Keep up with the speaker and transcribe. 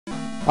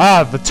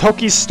Ah, the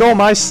Toki stole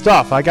my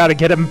stuff. I gotta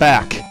get him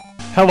back.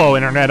 Hello,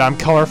 Internet. I'm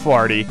Colorful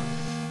Arty.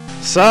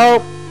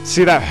 So,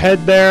 see that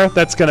head there?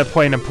 That's gonna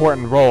play an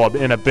important role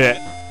in a bit.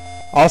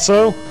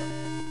 Also,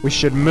 we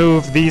should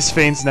move these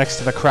things next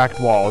to the cracked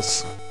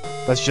walls.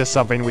 That's just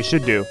something we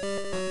should do.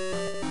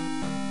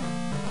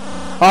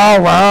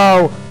 Oh,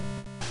 wow!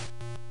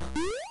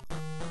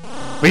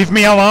 Leave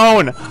me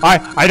alone!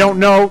 I don't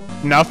know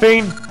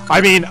nothing.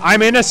 I mean,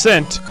 I'm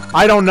innocent.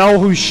 I don't know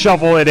whose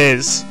shovel it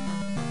is.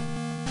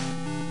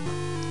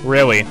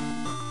 Really.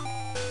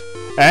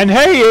 And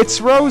hey,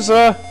 it's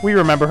Rosa! We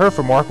remember her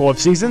from Oracle of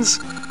Seasons.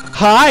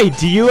 Hi,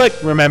 do you,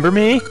 remember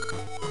me?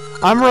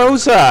 I'm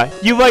Rosa.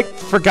 You,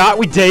 forgot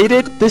we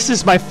dated? This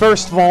is my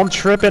first Volm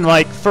trip in,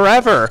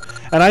 forever.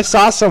 And I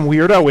saw some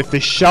weirdo with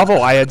this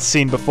shovel I had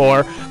seen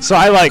before, so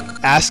I,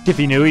 asked if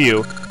he knew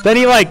you. Then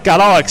he, got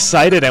all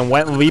excited and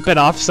went leaping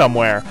off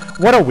somewhere.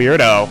 What a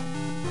weirdo.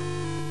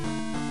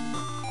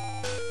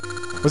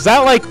 Was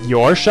that,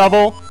 your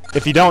shovel?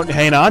 If you don't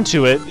hang on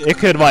to it, it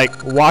could,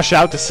 wash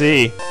out to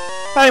sea.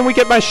 And we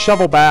get my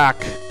shovel back.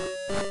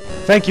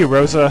 Thank you,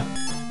 Rosa.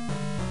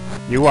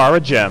 You are a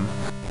gem.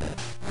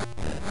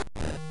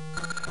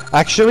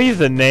 Actually,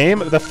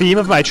 the theme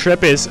of my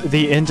trip is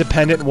The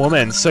Independent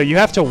Woman, so you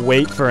have to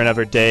wait for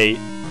another date.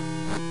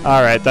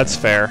 Alright, that's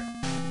fair.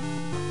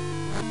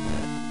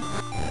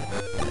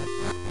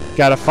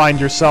 Gotta find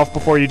yourself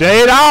before you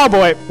date. Oh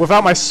boy!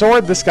 Without my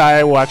sword, this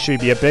guy will actually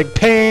be a big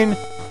pain.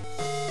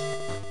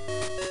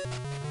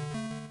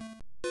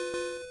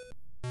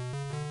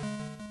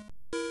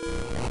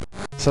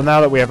 So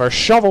now that we have our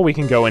shovel, we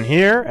can go in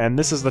here, and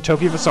this is the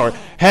Toki of the sword.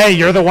 Hey,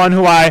 you're the one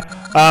who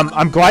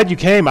I'm glad you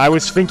came. I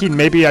was thinking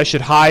maybe I should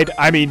hide.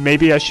 I mean,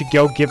 maybe I should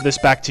go give this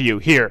back to you.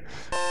 Here.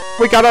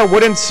 We got our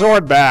wooden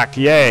sword back.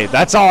 Yay.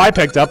 That's all I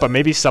picked up, but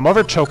maybe some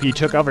other Toki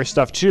took other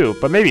stuff too.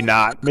 But maybe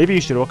not. Maybe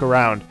you should look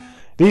around.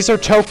 These are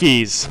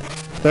Tokis.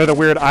 They're the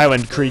weird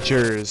island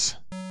creatures.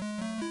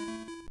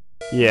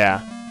 Yeah.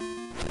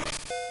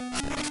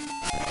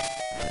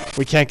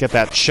 We can't get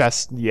that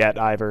chest yet,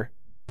 either.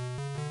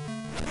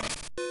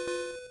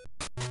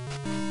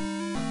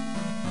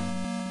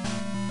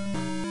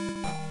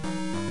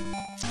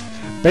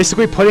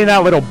 Basically, putting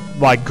that little,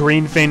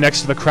 green thing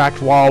next to the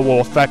cracked wall will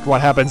affect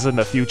what happens in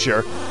the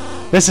future.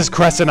 This is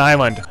Crescent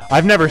Island.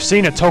 I've never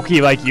seen a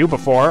Toki like you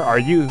before.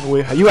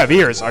 You have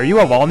ears. Are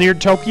you a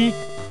long-eared Toki?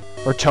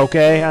 Or Toke,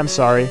 I'm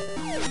sorry.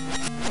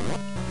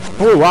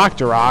 Blue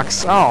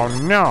Octoroks. Oh,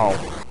 no.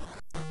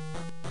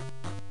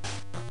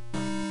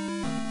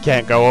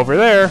 Can't go over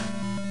there.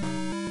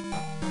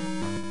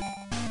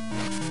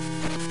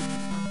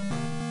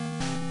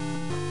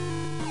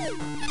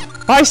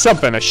 Buy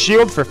something, a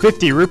shield for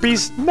 50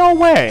 rupees? No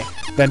way!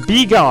 Then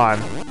be gone.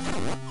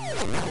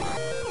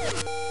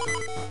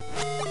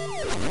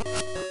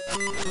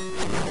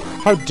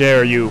 How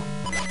dare you?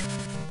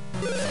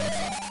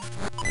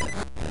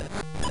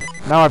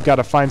 Now I've got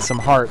to find some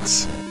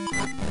hearts.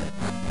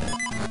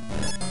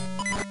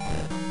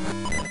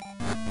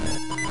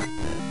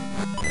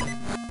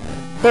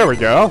 There we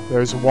go.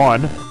 There's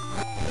one.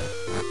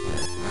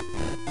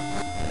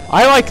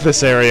 I like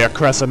this area,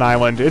 Crescent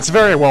Island. It's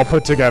very well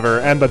put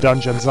together, and the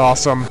dungeon's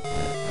awesome.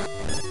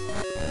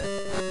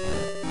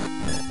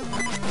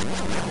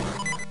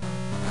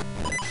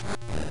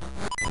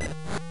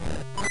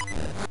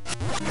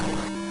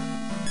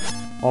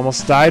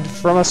 Almost died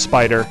from a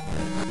spider.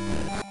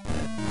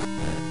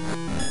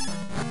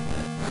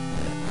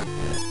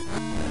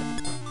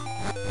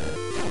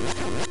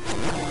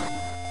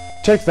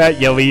 Take that,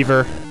 you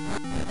lever.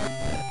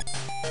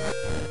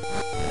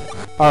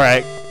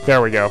 Alright,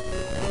 there we go.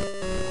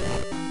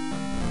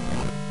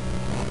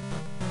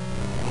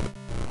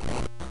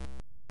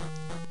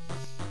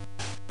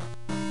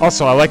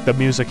 Also, I like the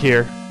music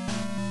here.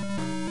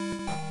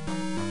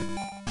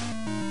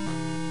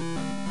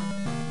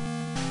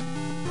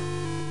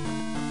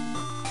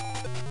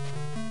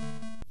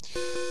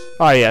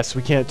 Ah yes,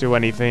 we can't do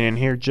anything in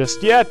here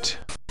just yet.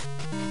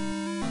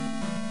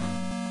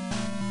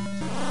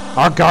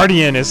 Our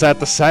guardian is at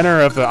the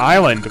center of the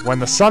island. When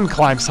the sun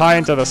climbs high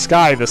into the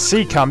sky, the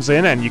sea comes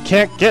in and you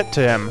can't get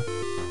to him.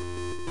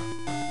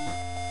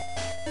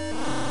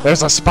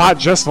 There's a spot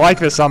just like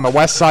this on the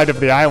west side of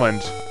the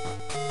island.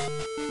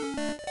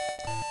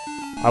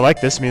 I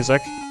like this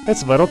music.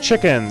 It's little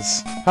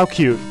chickens. How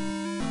cute.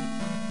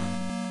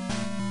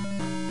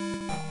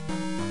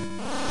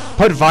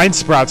 Put vine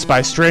sprouts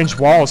by strange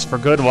walls for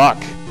good luck.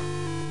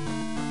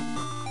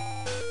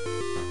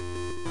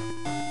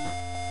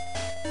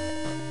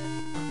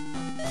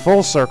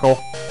 Full circle.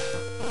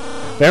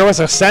 There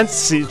was a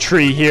sense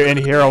tree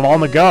here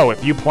long ago.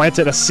 If you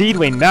planted a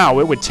seedling now,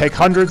 it would take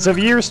hundreds of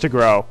years to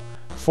grow.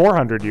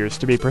 400 years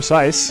to be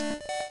precise.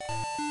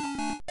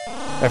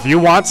 If you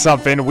want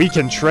something, we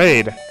can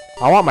trade.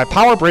 I want my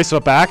power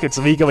bracelet back. It's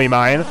legally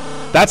mine.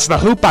 That's the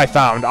hoop I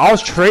found. I'll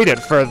trade it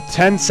for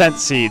 10 cent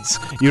seeds.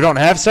 You don't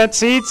have cent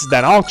seeds?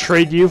 Then I'll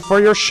trade you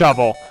for your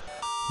shovel.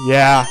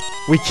 Yeah,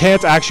 we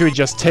can't actually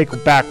just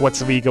take back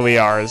what's legally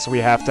ours. We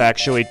have to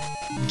actually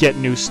get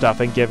new stuff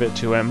and give it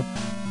to him.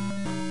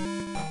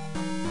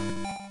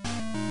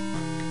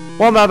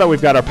 Well, now that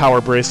we've got our power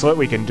bracelet,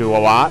 we can do a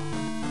lot.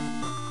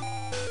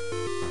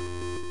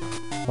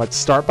 Let's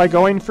start by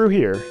going through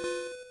here.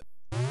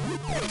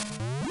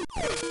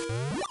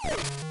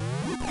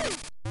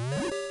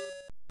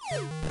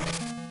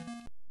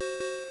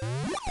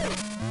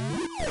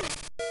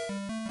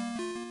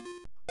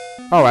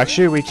 Oh,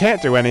 actually, we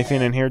can't do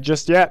anything in here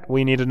just yet.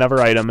 We need another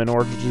item in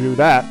order to do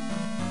that.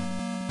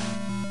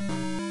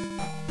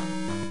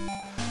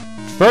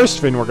 First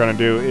thing we're gonna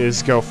do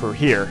is go through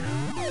here.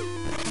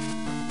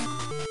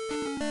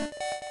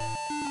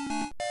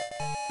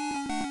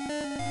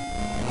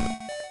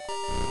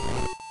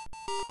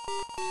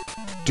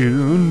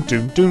 Doon,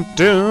 doon, doon,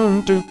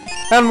 doon, doon.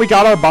 And we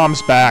got our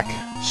bombs back.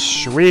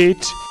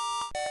 Sweet.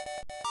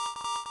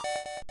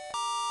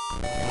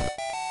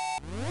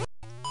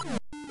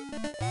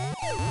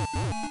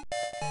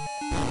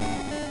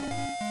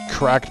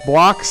 Cracked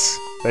blocks.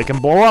 They can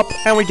blow up,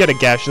 and we get a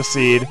gaseous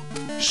seed.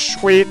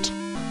 Sweet.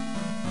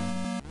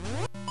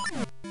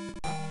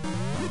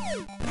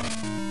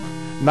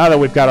 Now that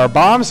we've got our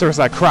bombs, there's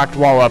that cracked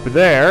wall up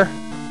there.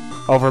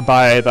 Over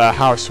by the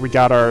house, we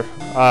got our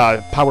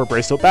power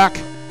bracelet back.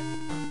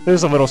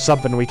 There's a little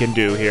something we can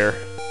do here.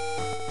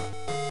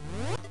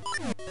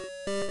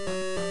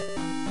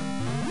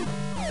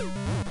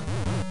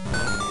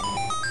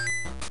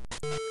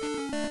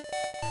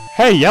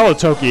 Hey, Yellow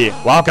Toki!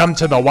 Welcome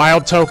to the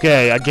Wild Toki,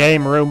 a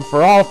game room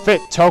for all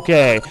fit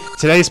Toki.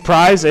 Today's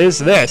prize is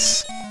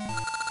this.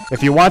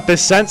 If you want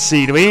this scent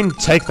seedling,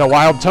 take the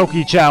Wild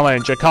Toki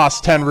challenge. It costs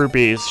 10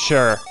 rupees,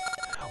 sure.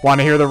 Want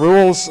to hear the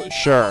rules?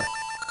 Sure.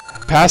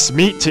 Pass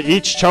meat to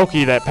each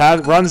Toki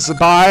that runs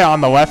by on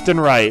the left and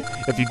right.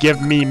 If you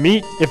give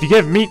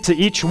meat to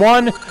each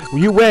one,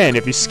 you win.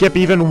 If you skip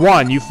even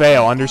one, you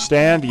fail.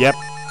 Understand? Yep.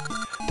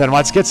 Then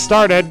let's get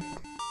started.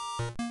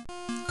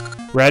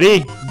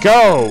 Ready?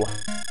 Go!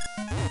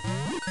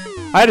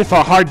 I had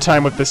a hard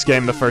time with this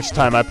game the first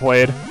time I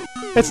played.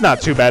 It's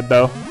not too bad,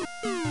 though.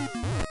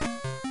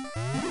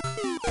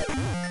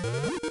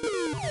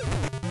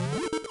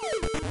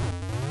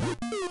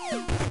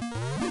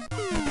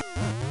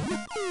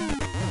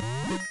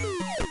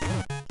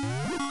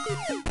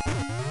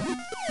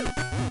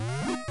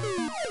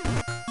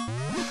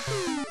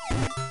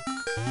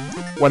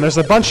 When there's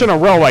a bunch in a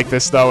row like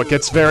this, though, it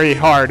gets very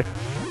hard.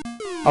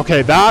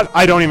 Okay, that,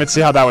 I don't even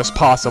see how that was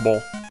possible.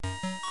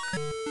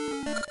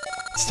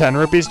 It's 10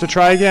 rupees to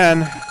try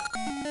again.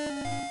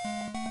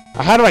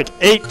 I had like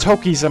 8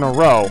 Tokis in a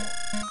row.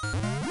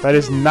 That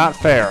is not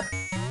fair.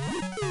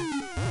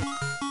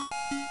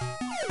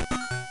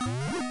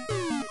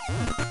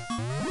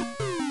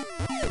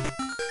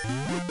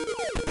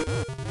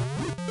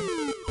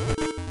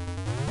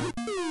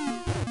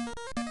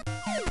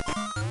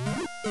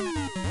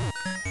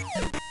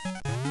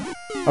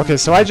 Okay,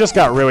 so I just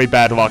got really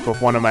bad luck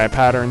with one of my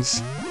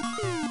patterns.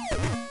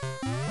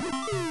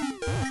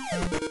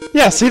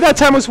 Yeah, see, that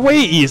time was way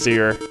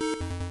easier.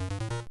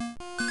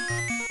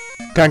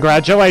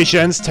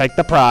 Congratulations, take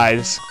the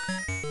prize.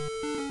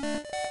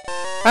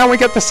 And we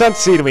get the scent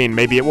seedling.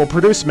 Maybe it will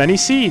produce many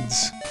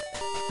seeds.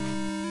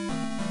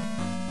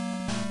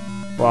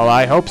 Well,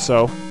 I hope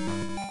so.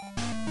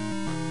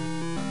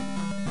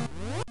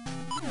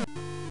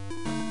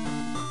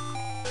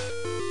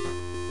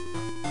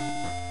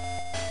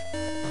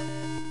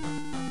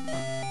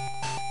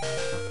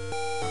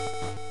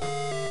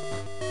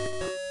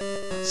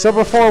 So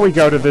before we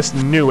go to this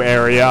new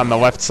area on the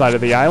left side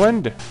of the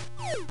island,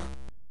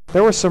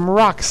 there were some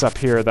rocks up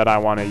here that I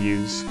want to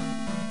use.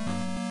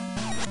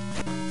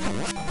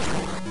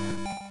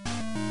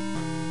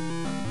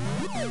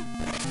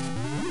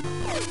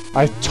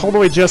 I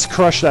totally just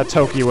crushed that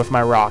Toki with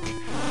my rock.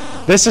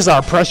 This is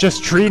our precious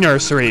tree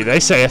nursery. They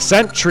say a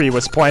scent tree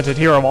was planted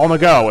here long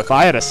ago. If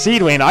I had a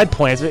seedling, I'd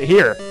plant it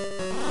here.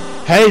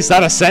 Hey, is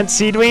that a scent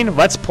seedling?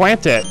 Let's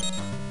plant it.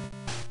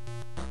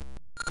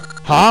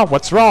 Huh?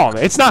 What's wrong?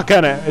 It's not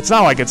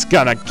like it's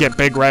gonna get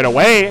big right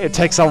away. It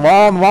takes a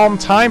long, long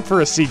time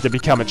for a seed to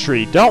become a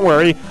tree. Don't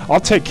worry,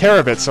 I'll take care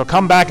of it, so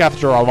come back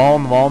after a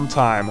long, long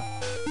time.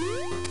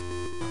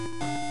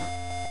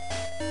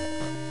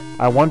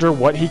 I wonder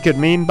what he could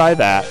mean by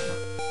that.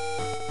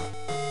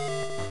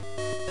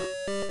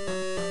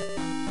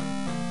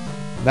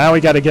 Now we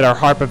gotta get our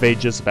Harp of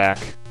Ages back.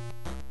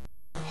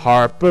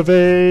 Harp of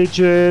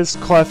Ages,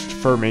 cleft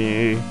for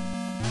me.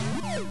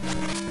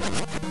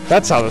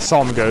 That's how the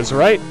song goes,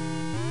 right?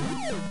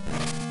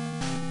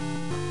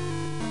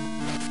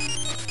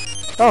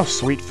 Oh,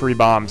 sweet free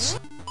bombs.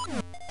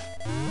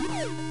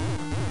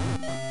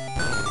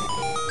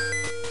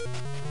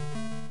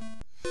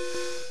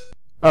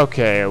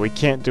 Okay, we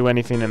can't do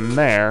anything in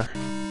there.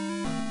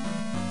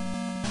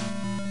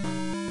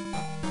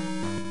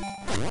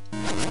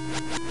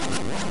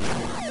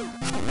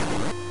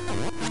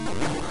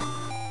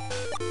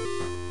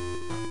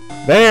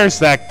 There's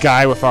that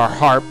guy with our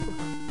harp.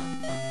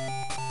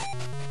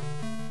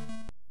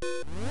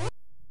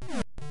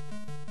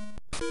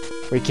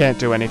 We can't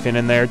do anything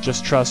in there,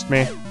 just trust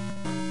me.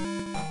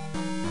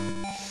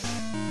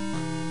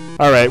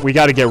 Alright, we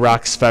gotta get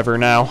Rock's Feather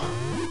now.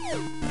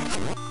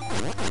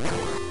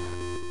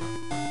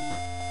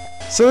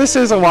 So this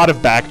is a lot of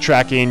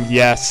backtracking,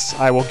 yes,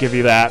 I will give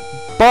you that.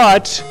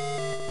 But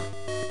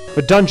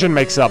the dungeon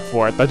makes up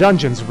for it. The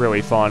dungeon's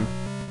really fun.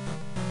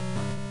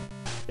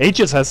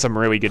 Aegis has some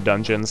really good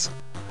dungeons.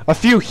 A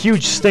few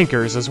huge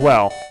stinkers as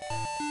well.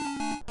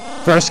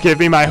 First, give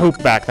me my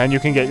hoop back, then you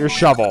can get your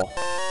shovel.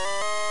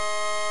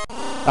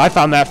 I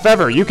found that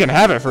feather. You can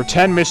have it for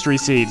 10 mystery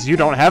seeds. You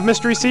don't have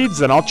mystery seeds?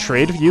 Then I'll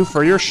trade you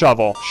for your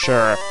shovel.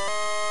 Sure.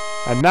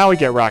 And now we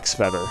get Rock's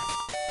feather.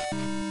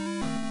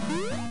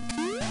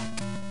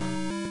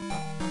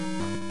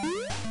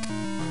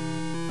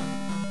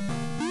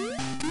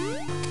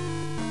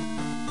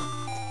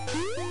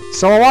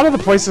 So a lot of the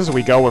places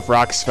we go with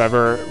Rock's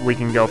feather, we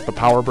can go with the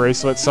power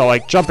bracelet. So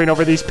like jumping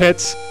over these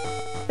pits,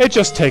 it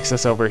just takes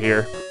us over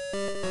here.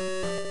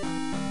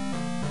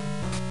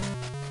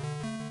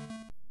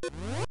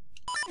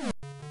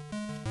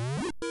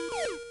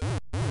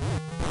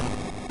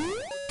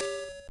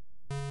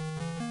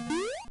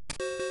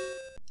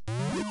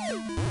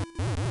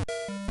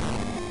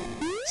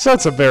 So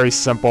it's a very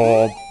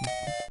simple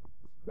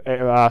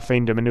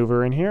thing to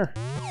maneuver in here.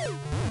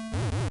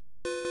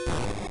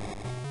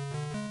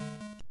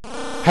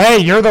 Hey,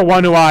 you're the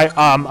one who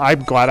I'm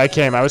glad I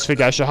came. I was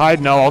figuring I should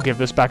hide. No, I'll give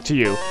this back to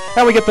you.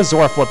 And we get the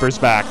Zora flippers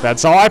back.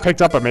 That's all I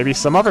picked up, but maybe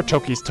some other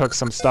Tokis took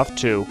some stuff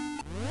too.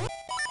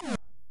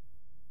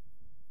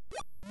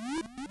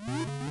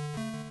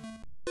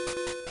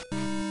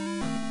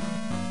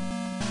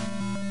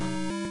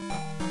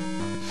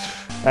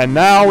 And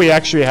now we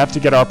actually have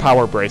to get our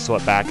power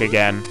bracelet back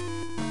again.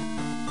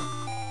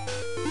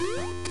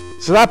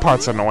 So that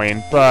part's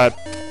annoying, but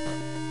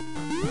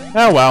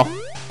oh well.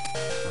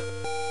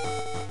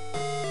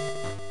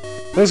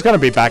 There's gonna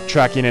be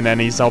backtracking in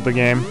any Zelda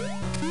game.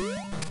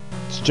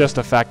 It's just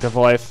a fact of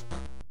life.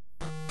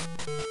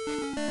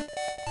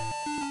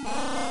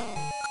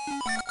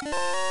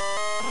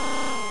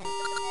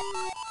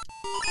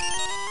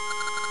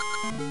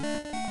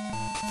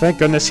 Thank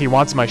goodness he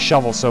wants my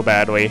shovel so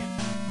badly.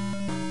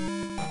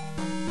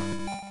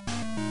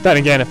 Then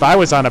again, if I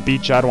was on a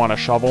beach, I'd want a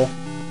shovel.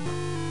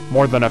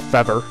 More than a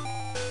feather.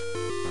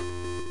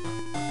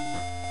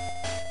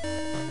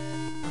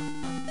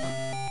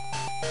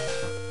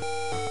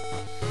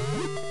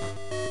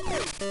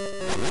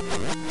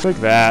 Take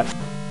that.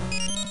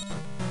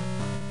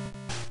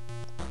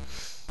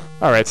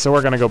 Alright, so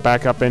we're gonna go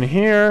back up in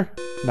here.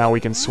 Now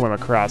we can swim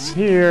across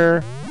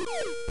here.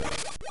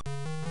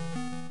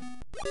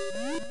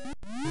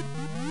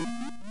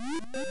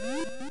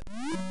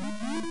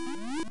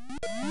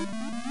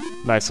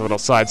 Nice little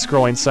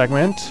side-scrolling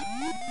segment.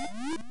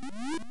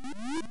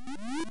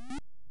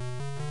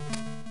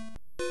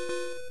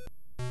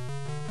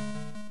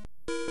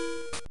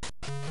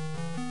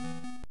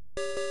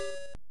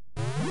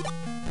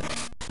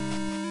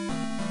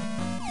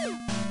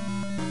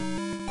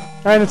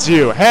 And it's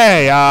you.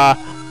 Hey,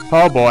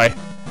 oh boy.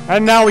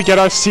 And now we get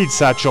our seed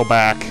satchel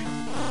back.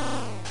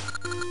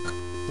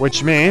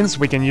 Which means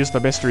we can use the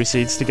mystery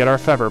seeds to get our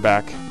feather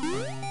back.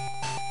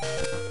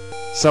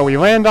 So we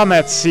land on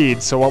that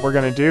seed, so what we're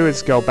gonna do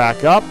is go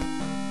back up.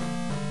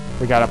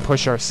 We gotta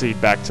push our seed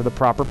back to the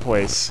proper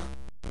place.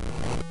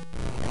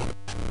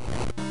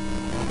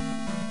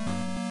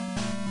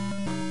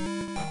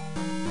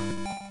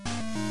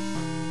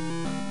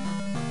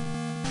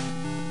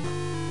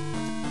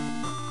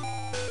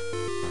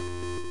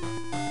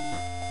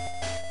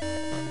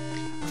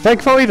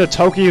 Thankfully, the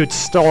Toki who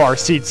stole our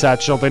seed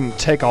satchel didn't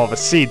take all the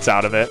seeds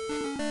out of it.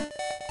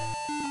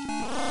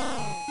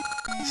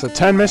 So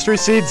 10 mystery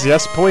seeds,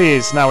 yes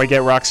please. Now we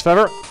get Rock's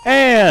feather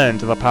and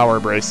the power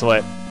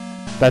bracelet.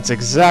 That's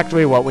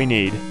exactly what we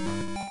need.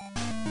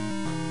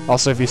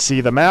 Also, if you see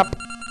the map,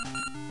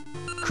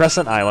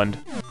 Crescent Island.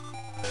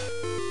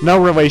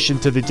 No relation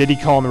to the Diddy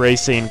Kong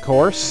Racing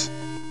course,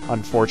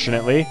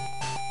 unfortunately.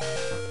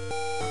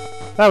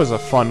 That was a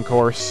fun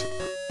course.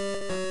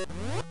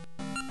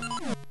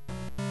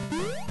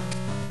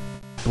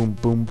 Boom,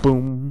 boom,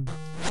 boom.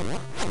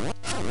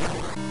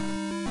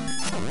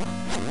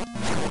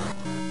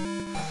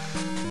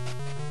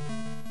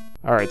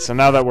 Alright, so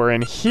now that we're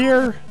in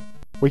here,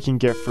 we can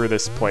get through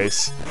this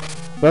place.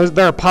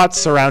 There are pots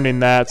surrounding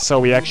that, so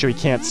we actually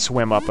can't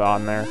swim up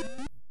on there.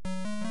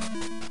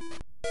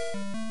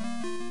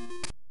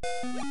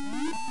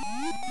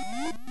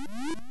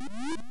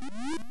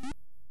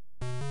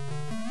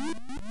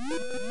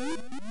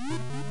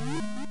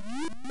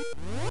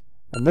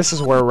 And this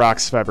is where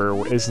Rock's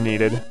feather is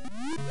needed.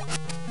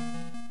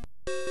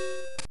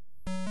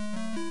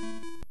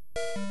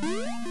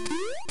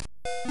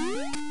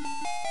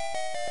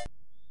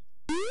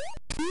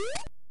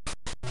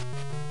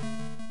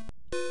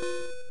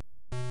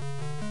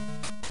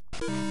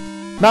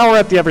 Now we're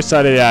at the other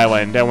side of the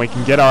island, and we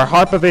can get our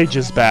Harp of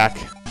Ages back.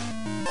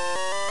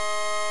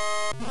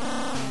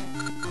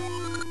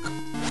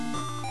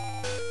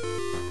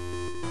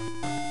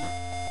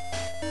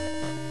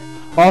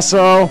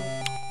 Also,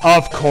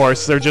 of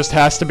course, there just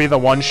has to be the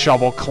one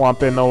shovel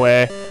clump in the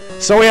way.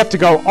 So we have to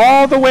go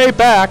all the way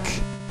back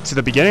to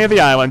the beginning of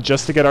the island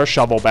just to get our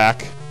shovel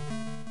back.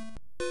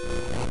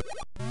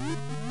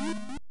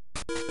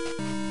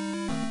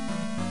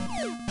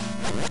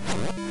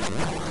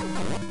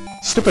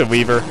 Stupid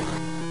Weaver.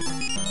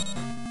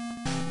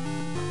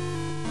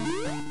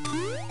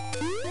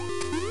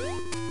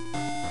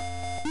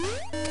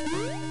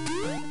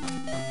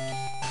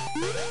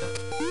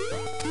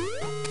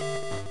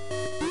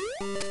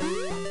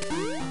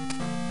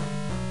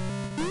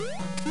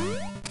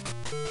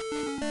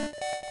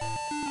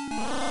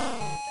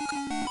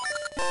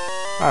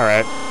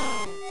 Alright.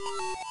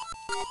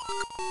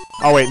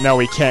 Oh wait, no,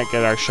 we can't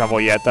get our shovel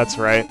yet, that's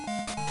right.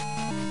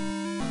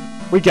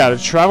 We gotta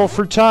travel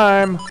through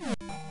time!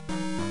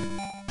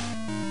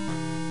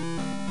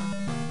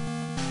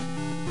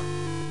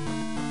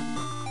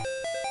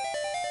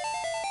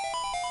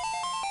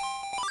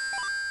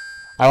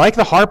 I like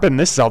the harp in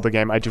this Zelda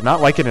game. I do not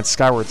like it in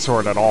Skyward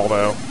Sword at all,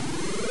 though.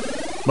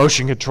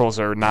 Motion controls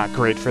are not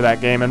great for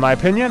that game, in my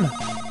opinion.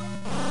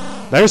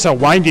 There's a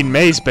winding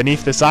maze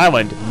beneath this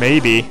island.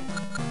 Maybe.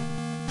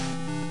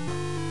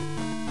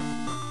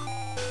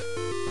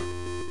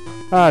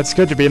 Ah, it's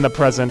good to be in the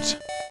present.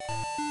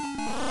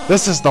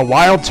 This is the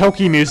Wild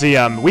Toki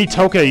Museum. We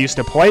Toki used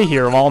to play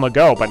here long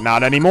ago, but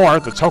not anymore.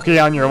 The Toki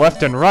on your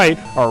left and right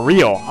are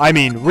real. I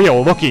mean,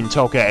 real-looking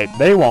Toki.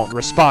 They won't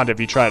respond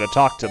if you try to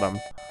talk to them.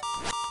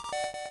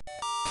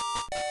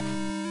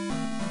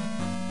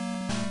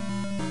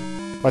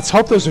 Let's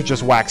hope those are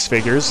just wax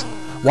figures.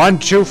 1,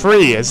 2,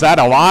 3. Is that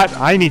a lot?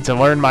 I need to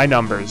learn my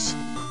numbers.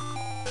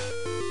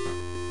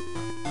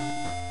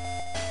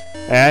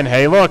 And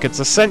hey, look, it's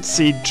a scent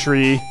seed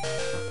tree.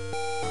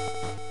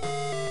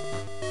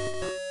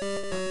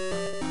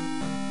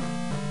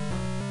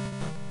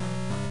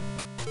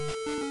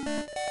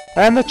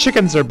 And the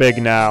chickens are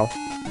big now.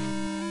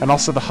 And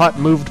also the hut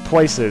moved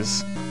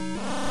places.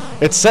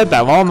 It's said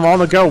that long, long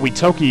ago, a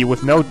Toki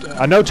with no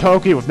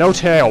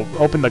tail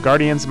opened the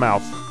guardian's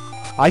mouth.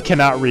 I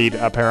cannot read,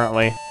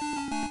 apparently.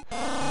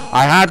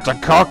 I had to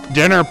cook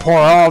dinner for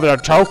all the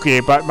Toki,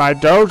 but my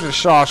dough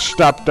is all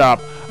stuffed up.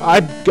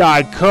 I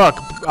cook.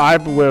 I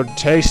will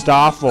taste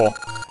awful.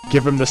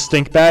 Give him the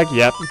stink bag?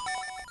 Yep.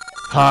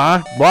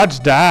 Huh? What's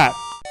that?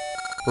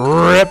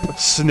 Rip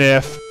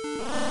sniff.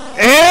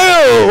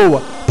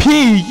 Ew!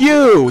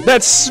 P.U.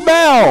 That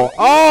smell!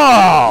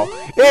 Oh!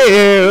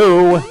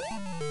 Ew!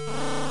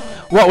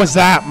 What was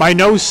that? My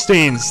nose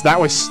stings. That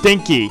was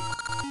stinky.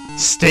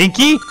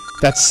 Stinky?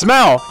 That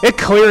smell! It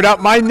cleared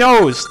up my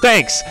nose!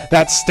 Thanks!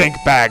 That stink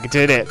bag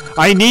did it.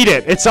 I need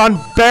it! It's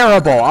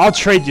unbearable! I'll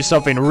trade you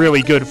something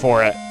really good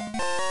for it.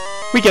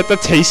 We get the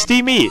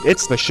tasty meat!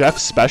 It's the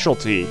chef's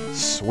specialty.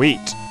 Sweet.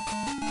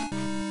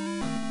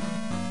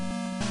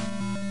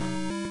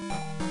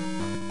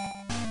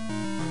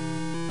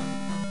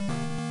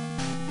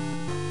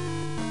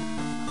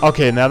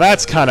 Okay, now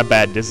that's kind of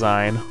bad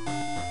design.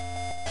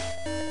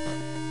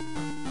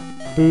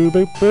 Boo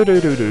boo boo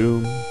doo doo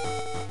doo.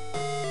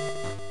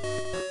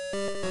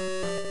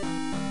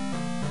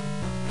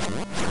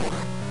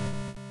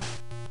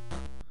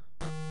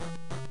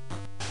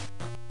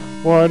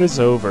 What is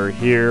over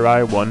here,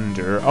 I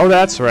wonder? Oh,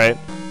 that's right.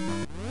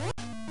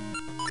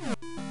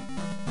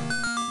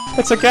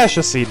 It's a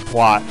gaseous seed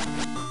plot.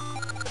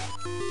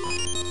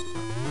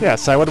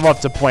 Yes, I would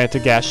love to plant a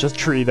gaseous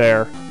tree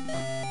there.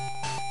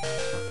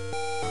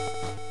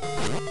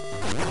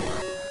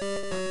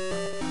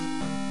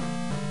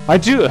 I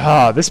do.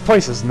 This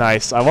place is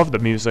nice. I love the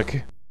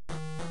music.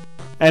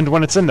 And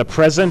when it's in the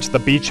present, the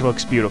beach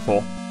looks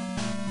beautiful.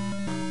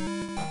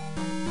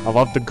 I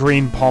love the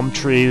green palm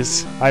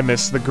trees. I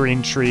miss the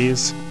green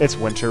trees. It's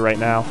winter right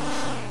now.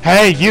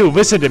 Hey, you,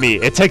 listen to me.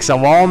 It takes a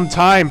long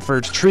time for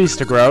trees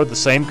to grow. The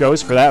same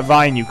goes for that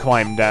vine you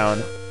climbed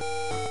down.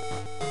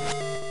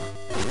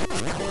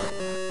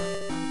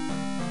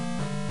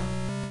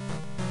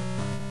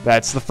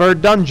 That's the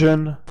third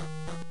dungeon.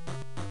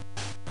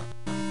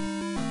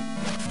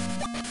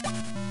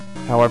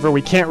 However,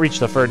 we can't reach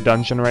the third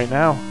dungeon right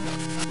now.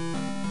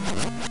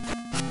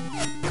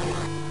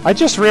 I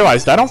just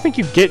realized, I don't think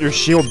you get your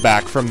shield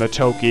back from the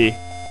Toki.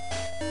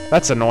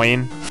 That's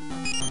annoying.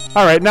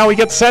 Alright, now we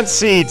get scent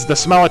seeds. The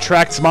smell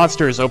attracts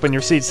monsters. Open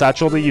your seed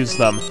satchel to use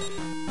them.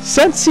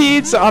 Scent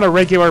seeds on a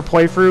regular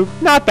playthrough,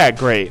 not that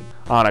great.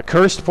 On a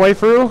cursed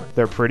playthrough,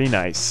 they're pretty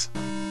nice.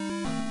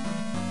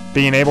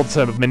 Being able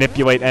to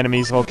manipulate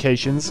enemies'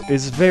 locations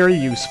is very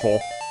useful.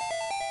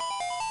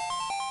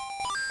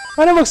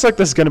 And it looks like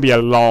this is going to be a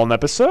long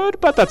episode,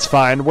 but that's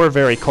fine. We're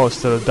very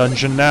close to the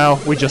dungeon now.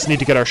 We just need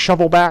to get our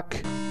shovel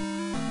back.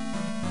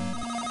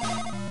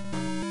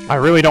 I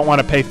really don't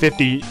want to pay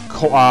 50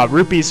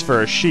 rupees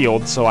for a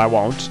shield, so I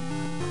won't.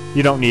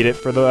 You don't need it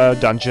for the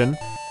dungeon.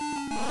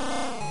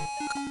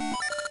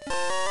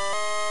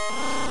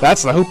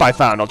 That's the hoop I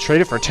found. I'll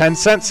trade it for 10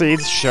 scent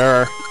seeds.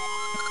 Sure.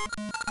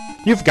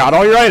 You've got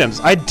all your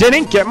items. I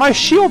didn't get my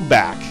shield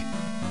back.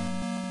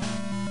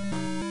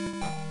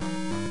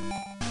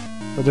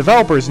 The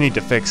developers need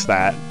to fix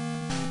that.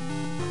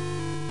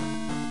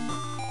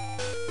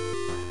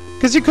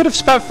 Because you could have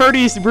spent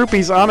 30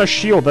 rupees on a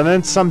shield and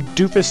then some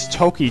doofus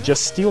Toki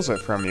just steals it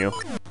from you.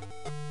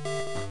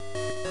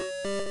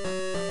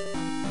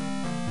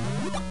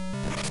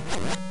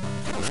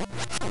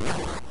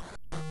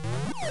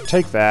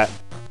 Take that.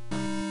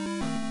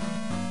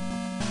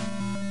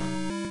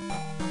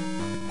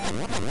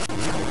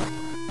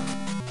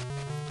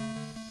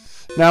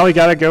 Now we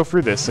gotta go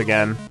through this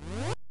again.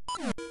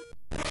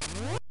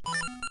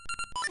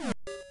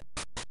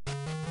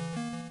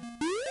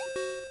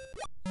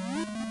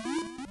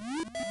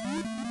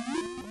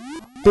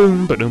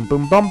 Boom, ba-doom,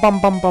 boom, bum,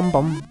 bum, bum, bum,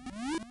 bum.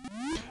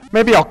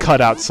 Maybe I'll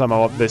cut out some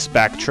of this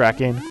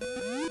backtracking.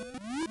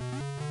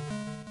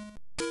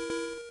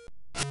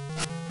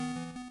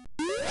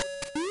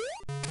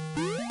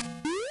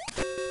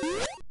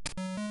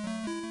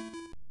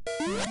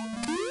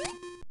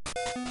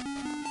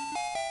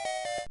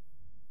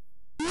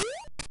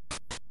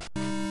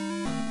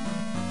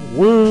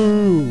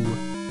 Woo!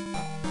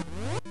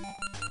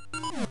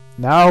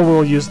 Now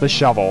we'll use the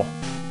shovel.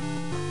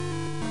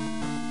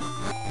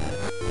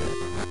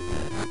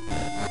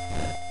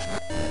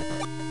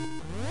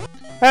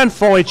 And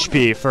full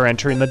HP for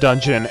entering the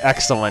dungeon.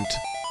 Excellent.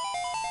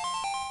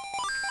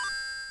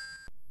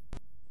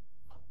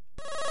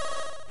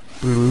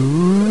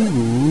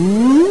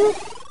 Ooh.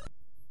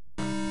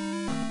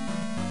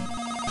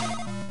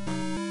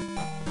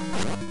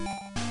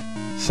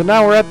 So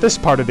now we're at this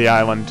part of the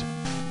island.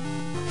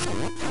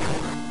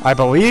 I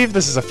believe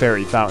this is a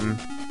fairy fountain.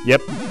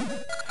 Yep.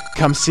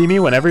 Come see me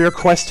whenever your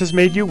quest has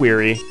made you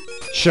weary.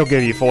 She'll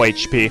give you full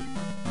HP.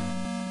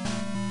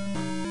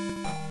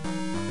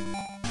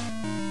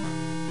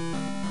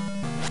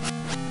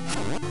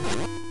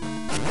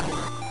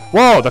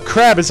 Whoa, the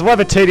crab is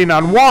levitating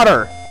on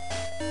water!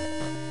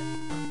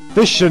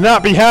 This should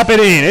not be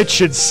happening! It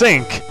should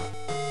sink!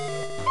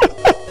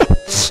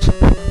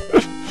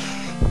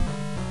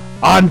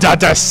 Under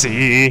the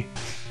sea!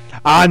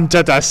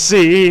 Under the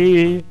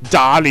sea!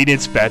 Darling,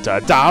 it's better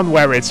down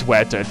where it's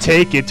wetter.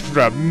 Take it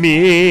from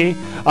me!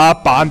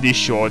 Up on the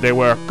shore they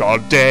work all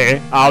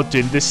day. Out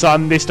in the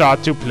sun they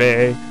start to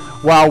play.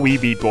 While we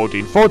be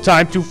boating full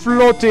time to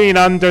floating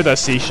under the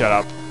sea. Shut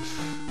up.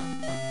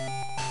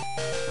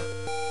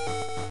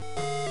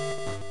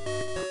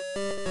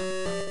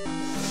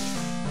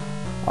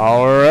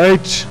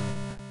 Alright,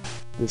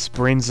 this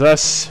brings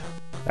us,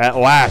 at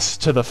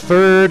last, to the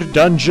third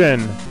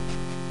dungeon.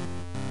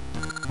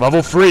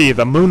 Level 3,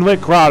 the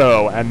Moonlit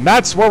Grotto, and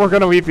that's where we're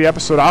going to leave the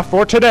episode off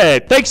for today.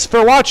 Thanks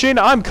for watching,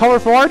 I'm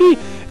Colorful Arty.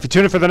 If you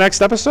tune in for the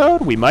next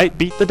episode, we might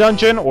beat the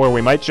dungeon, or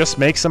we might just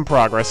make some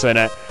progress in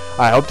it.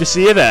 I hope to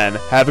see you then.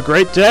 Have a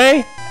great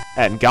day,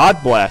 and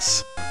God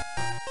bless.